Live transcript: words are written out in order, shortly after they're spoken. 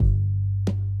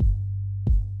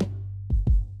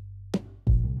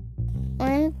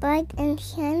bright and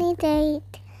sunny day,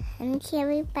 and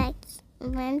cherry bugs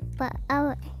went for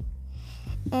hours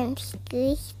and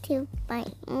squeezed to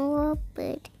find more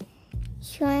food.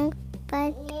 Shrunk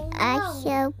but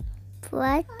also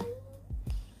brought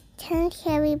 10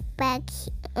 cherry bugs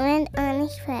went on a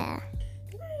trail.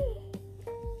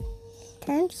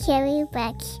 10 cherry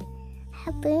bugs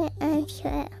happened on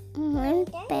trail. One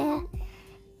bear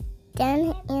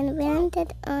down and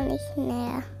landed on a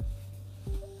snail.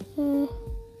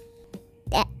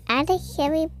 The other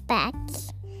cherry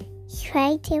bugs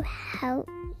tried to help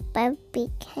but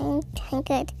became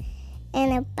tangled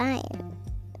in a bind.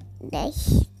 The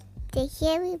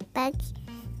cherry bugs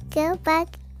go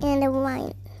back in the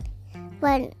wine,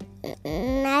 but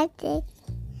not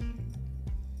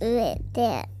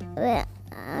there were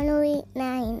only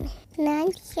 9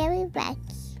 cherry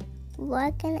bugs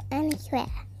walking on a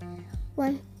trail.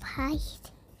 One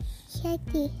passed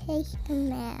Shaggy Haze and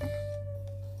Mare.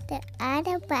 The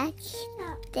other bugs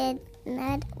did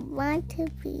not want to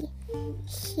be,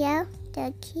 so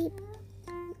they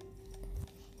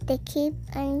keep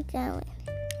on going.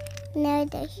 Now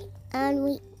there's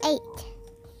only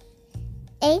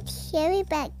 8 cherry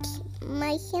bugs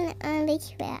marching on the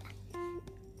trail.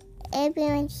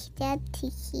 Everyone stopped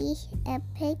to see a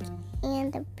pig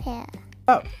and a pear.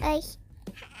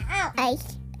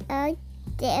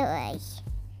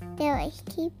 There was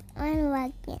keep on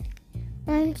walking.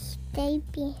 One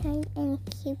stayed behind and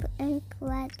keep on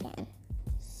walking.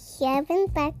 7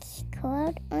 bugs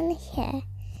crawled on the hair.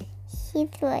 He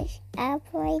was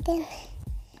operating,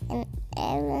 and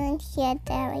everyone said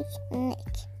that was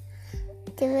Nick.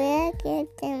 The real gave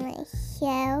them a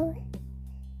show,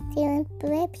 doing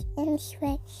flips and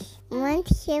switches. One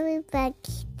cherry bug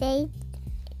stayed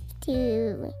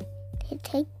to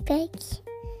take pics,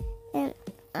 and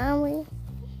all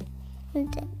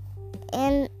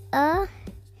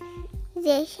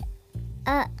this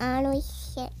are only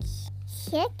 6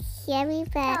 cherry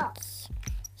bugs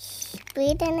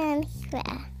breathing on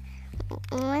trail.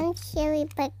 One cherry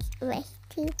bug was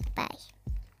too fast.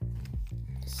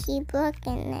 She broke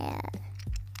an nail.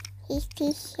 He's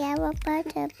too shallow about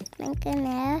the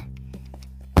fingernail.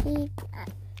 She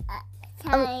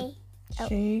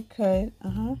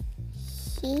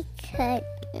could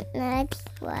not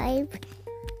swipe.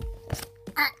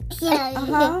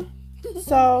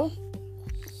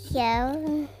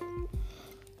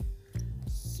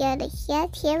 So the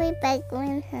cherry bug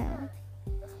went home.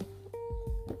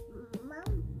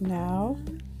 Now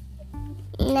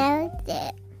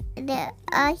the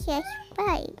ostrich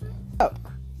fight.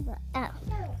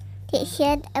 They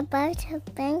said about her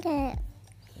banker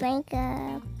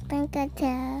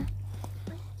tail.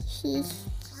 She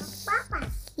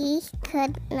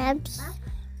could not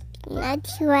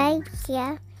swipe,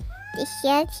 so the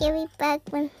cherry bug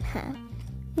went home.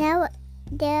 Now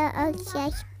there are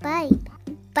just 5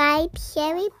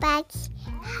 cherry bugs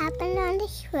happened on the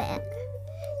trail.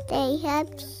 They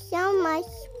helped so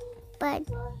much, but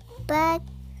bug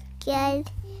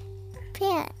got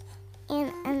pear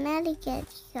and another got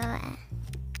sour.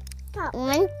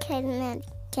 One could not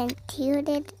control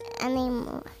it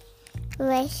anymore.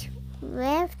 Was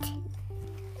left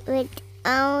with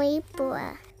only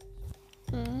 4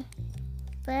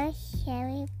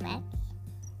 cherry bugs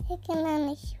sitting on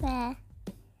the trail,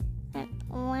 and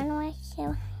one was so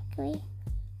hungry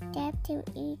that to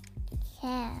eat the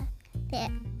tail. The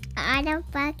other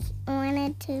bugs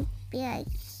wanted to build,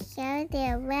 so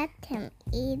they let him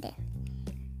eat it,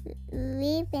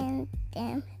 leaving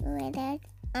them without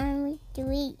only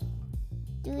 3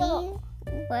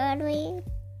 worried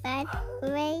but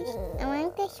raised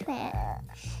along the trail.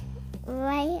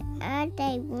 Why are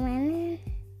they running?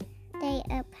 They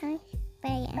are punched by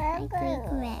a hungry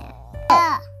crab.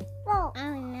 Oh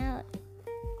no!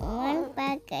 One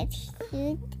bug got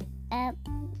shoot up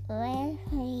when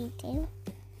we do.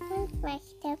 One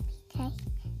flashed up because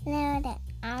now there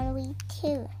are only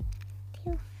 2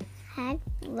 had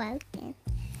broken.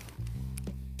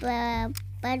 But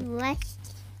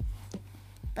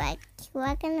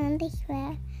walking on the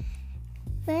trail,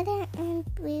 further and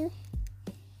blue,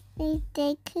 they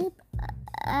keep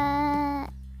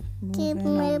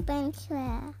moving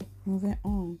trail.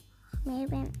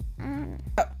 Moving on.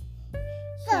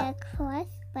 So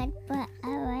close, but far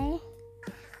away.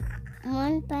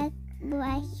 One bug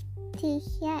was too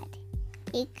short.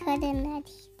 He could not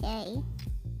stay.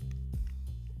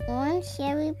 One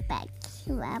cherry bug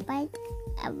swabbled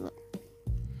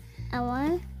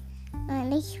around on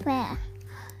the trail.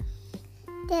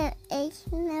 There is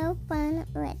no fun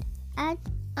without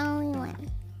only one.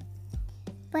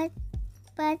 But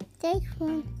this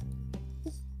one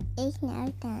is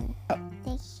now done.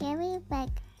 The cherry bag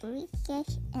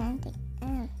reaches and the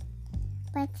end.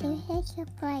 But to his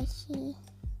surprise, he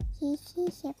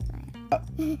sees a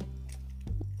friend.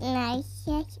 Now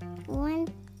just one,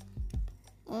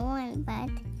 but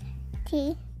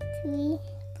 2, 3,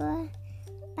 4,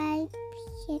 5,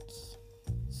 6,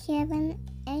 7,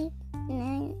 8,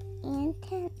 9, and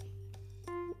 10.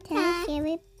 10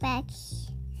 cherry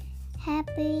bags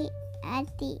happy at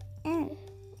the end.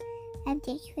 At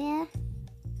the 12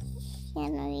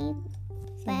 cherry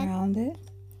bags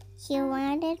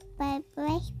surrounded by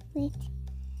brush with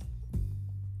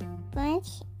bunch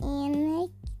and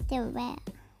the red.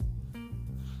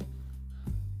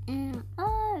 And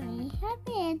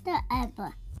happy at the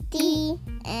apple. The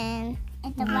end.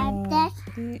 At the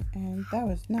The end. That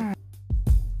was nice.